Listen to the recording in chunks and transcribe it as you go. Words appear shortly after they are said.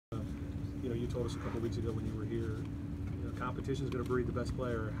you told us a couple weeks ago when you were here, competition is going to breed the best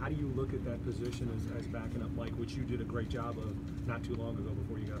player. How do you look at that position as backing up Mike, which you did a great job of not too long ago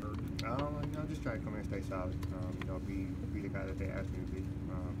before you got hurt? Just try to come in and stay solid. Be the guy that they asked me to be.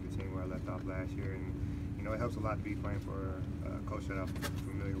 Continue where I left off last year, and it helps a lot to be playing for a coach that I'm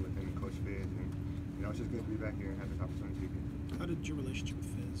familiar with and Coach Fizz, and it's just good to be back here and have this opportunity again. How did your relationship with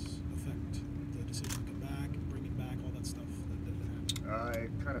Fizz affect the decision to come back, bring him back, all that stuff that happened? It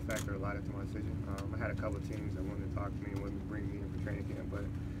kind of factored a lot into my decision. I had a couple of teams that wanted to talk to me and wanted to bring me in for training camp, but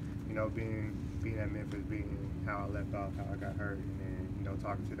being at Memphis, being how I left off, how I got hurt, and then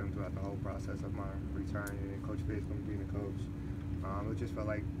talking to them throughout the whole process of my return, and then Coach Fizz coming being the coach, it just felt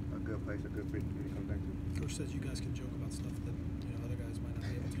like a good place, a good fit for me to come back to. Coach says you guys can joke about stuff that other guys might not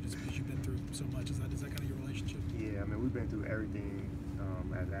be able to, just because you've been through so much. Is that kind of your relationship? Yeah, we've been through everything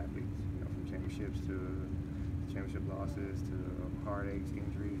as athletes, from championships to championship losses to heartaches,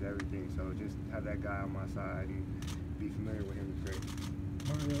 injuries, everything. So just have that guy on my side and be familiar with him is great.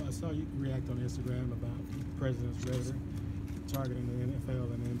 Mario, I saw you react on Instagram about the president's rhetoric targeting the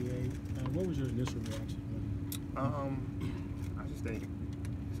NFL and the NBA. What was your initial reaction? I just think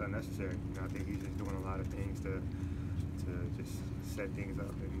it's unnecessary. I think he's just doing a lot of things to just set things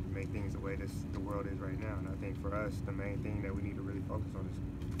up and make things the way the world is right now. And I think for us, the main thing that we need to really focus on is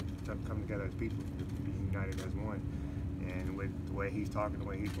to come together as people, to be united as one. And with the way he's talking, the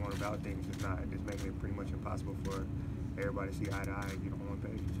way he's going about things, it's making it pretty much impossible for everybody to see eye to eye and get on one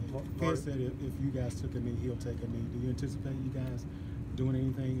page. Fizz said if you guys took a knee, he'll take a knee. Do you anticipate you guys doing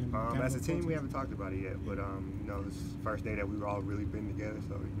anything? As a team, we haven't talked about it yet, but this is the first day that we've all really been together,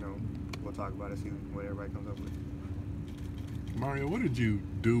 so we'll talk about it, see what everybody comes up with. Mario, what did you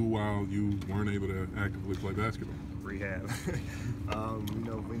do while you weren't able to actively play basketball? Rehab.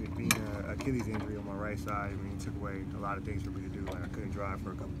 Being an Achilles injury on my right side, it took away a lot of things for me to do. Like I couldn't drive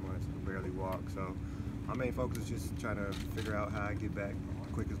for a couple months, could barely walk. So my main focus is just trying to figure out how I get back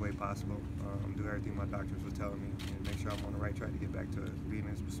the quickest way possible, do everything my doctors were telling me, and make sure I'm on the right track to get back to being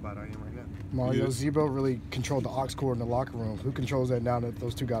in the spot I am right now. Mario, Z-Bo really controlled the aux cord in the locker room. Who controls that now that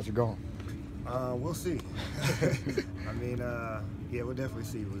those two guys are gone? We'll see. Yeah, we'll definitely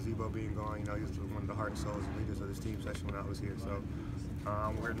see. With Z-Bo being gone, he was one of the heart and souls and leaders of this team, especially when I was here. So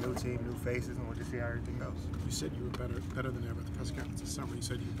we're a new team, new faces, and we'll just see how everything goes. You said you were better than ever at the press conference this summer. You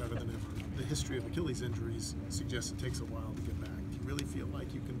said you were better than ever. The history of Achilles injuries suggests it takes a while to get back. Do you really feel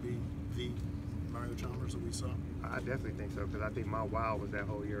like you can be the Mario Chalmers that we saw? I definitely think so, because I think my wow was that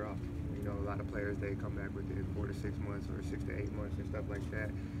whole year off. A lot of players, they come back within 4 to 6 months or 6 to 8 months and stuff like that,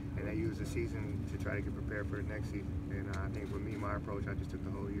 and they use the season to try to get prepared for the next season. And I think with me, my approach, I just took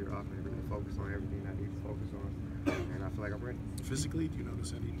the whole year off and really focused on everything I need to focus on, and I feel like I'm ready. Physically, do you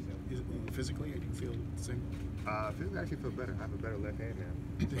notice any? Physically, do you feel the same? Physically, I actually feel better. I have a better left hand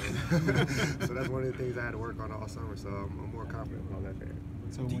now. So that's one of the things I had to work on all summer, so I'm more confident with my left hand.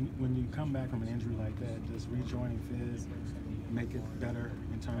 So when you come back from an injury like that, does rejoining Fizz make it better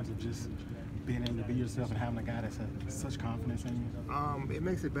in terms of just being able to be yourself and having a guy that's such confidence in you? It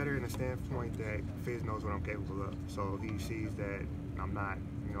makes it better in the standpoint that Fizz knows what I'm capable of. So he sees that I'm not,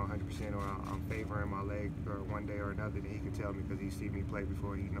 100% or I'm favoring my leg or one day or another, then he can tell me because he's seen me play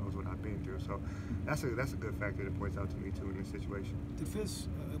before. He knows what I've been through. So that's a good factor that points out to me too in this situation. Did Fizz,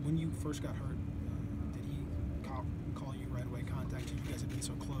 when you first got hurt, did he call you right away, contact you? You guys had been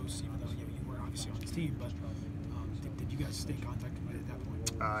so close, even though you were obviously on his team, but did you guys stay in contact at that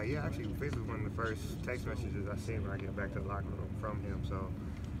point? Yeah, actually, Fizz was one of the first text messages I seen when I get back to the locker room from him. So,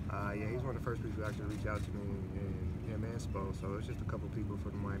 yeah, he's one of the first people who actually reached out to me, and him and Spo. So it's just a couple people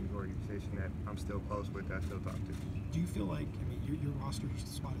from the Miami organization that I'm still close with, that I still talk to. Do you feel like, your roster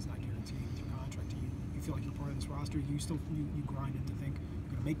spot is not guaranteed with your contract? Do you feel like you're part of this roster? You still you grind it to think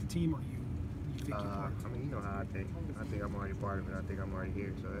you're going to make the team, or you think you're part of it? You know how I think. I think I'm already part of it. I think I'm already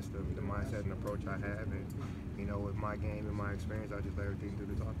here. So that's the mindset and approach I have. And, with my game and my experience, I just let everything do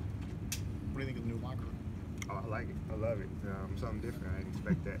the talking. What do you think of the new locker room? Oh, I like it. I love it. Something different. I didn't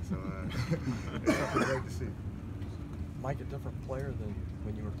expect that. So it's something great to see. Mike, a different player than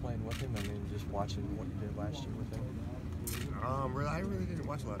when you were playing with him? Just watching what you did last year with him? I really didn't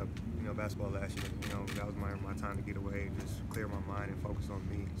watch a lot of basketball last year. That was my time to get away and just clear my mind and focus on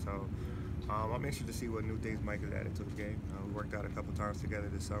me. So I'm interested to see what new things Mike has added to the game. We worked out a couple times together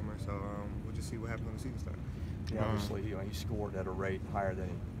this summer, so we'll just see what happens when the season starts. Yeah, obviously, he scored at a rate higher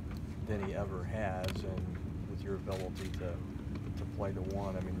than he ever has, and with your ability to play the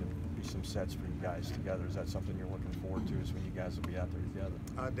one, there'll be some sets for you guys together. Is that something you're looking forward to? Is when you guys will be out there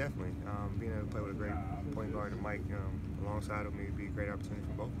together? Definitely. Being able to play with a great point guard and Mike alongside of me would be a great opportunity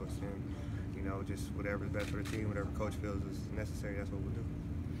for both of us. And just whatever's best for the team, whatever coach feels is necessary, that's what we'll do.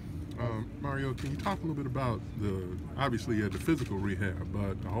 Mario, can you talk a little bit about obviously you had the physical rehab,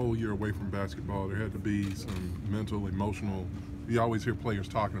 but the whole year away from basketball, there had to be some mental, emotional, you always hear players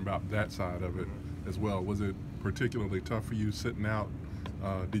talking about that side of it as well. Was it particularly tough for you sitting out?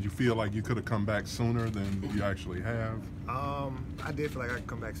 Did you feel like you could have come back sooner than you actually have? I did feel like I could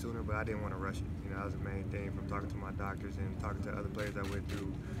come back sooner, but I didn't want to rush it. You know, that was the main thing from talking to my doctors and talking to other players that went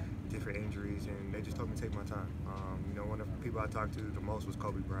through different injuries, and they just told me to take my time. You know, one of the people I talked to the most was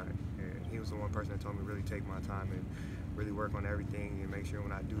Kobe Bryant, and he was the one person that told me really take my time and really work on everything and make sure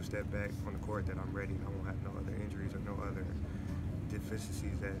when I do step back on the court that I'm ready and I won't have no other injuries or no other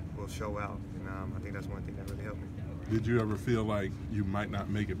deficiencies that will show out. And I think that's one thing that really helped me. Did you ever feel like you might not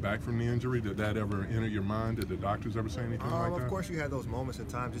make it back from the injury? Did that ever enter your mind? Did the doctors ever say anything like that? Of course you had those moments in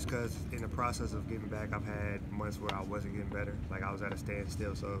time just because in the process of getting back I've had months where I wasn't getting better. Like I was at a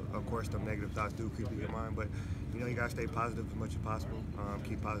standstill. So of course them negative thoughts do creep in your mind. But you know you gotta stay positive as much as possible.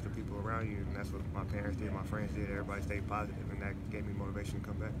 Keep positive people around you, and that's what my parents did, my friends did. Everybody stayed positive, and that gave me motivation to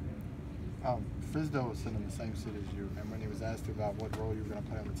come back. Fisdo was sitting in the same city as you, and when he was asked about what role you were going to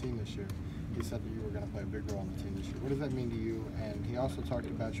play on the team this year, he said that you were going to play a big role on the team this year. What does that mean to you? And he also talked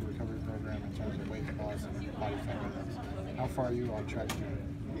about your recovery program in terms of weight loss and body fat reduction. How far are you on track to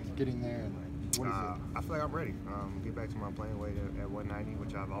getting there, and what is it? I feel like I'm ready. Get back to my playing weight at 190,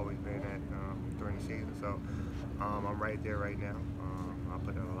 which I've always been at during the season. So I'm right there right now. I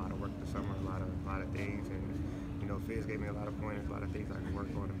put in a lot of work this summer, a lot of things, and you know, Fizz gave me a lot of pointers, a lot of things I can work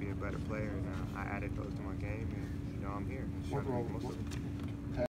on to be a better player, and I added those to my game, and you know, I'm here. What